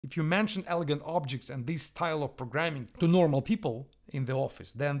If you mention elegant objects and this style of programming to normal people in the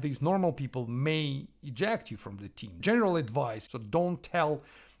office, then these normal people may eject you from the team. General advice: so don't tell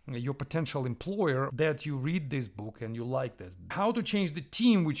your potential employer that you read this book and you like this. How to change the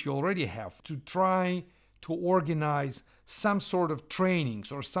team which you already have, to try to organize some sort of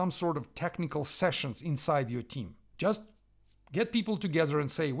trainings or some sort of technical sessions inside your team. Just get people together and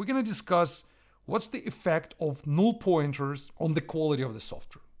say, we're going to discuss what's the effect of null pointers on the quality of the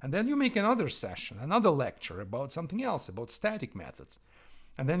software. And then you make another session, another lecture about something else, about static methods.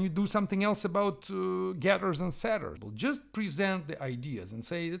 And then you do something else about getters and setters. Just present the ideas and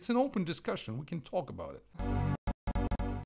say it's an open discussion. We can talk about it.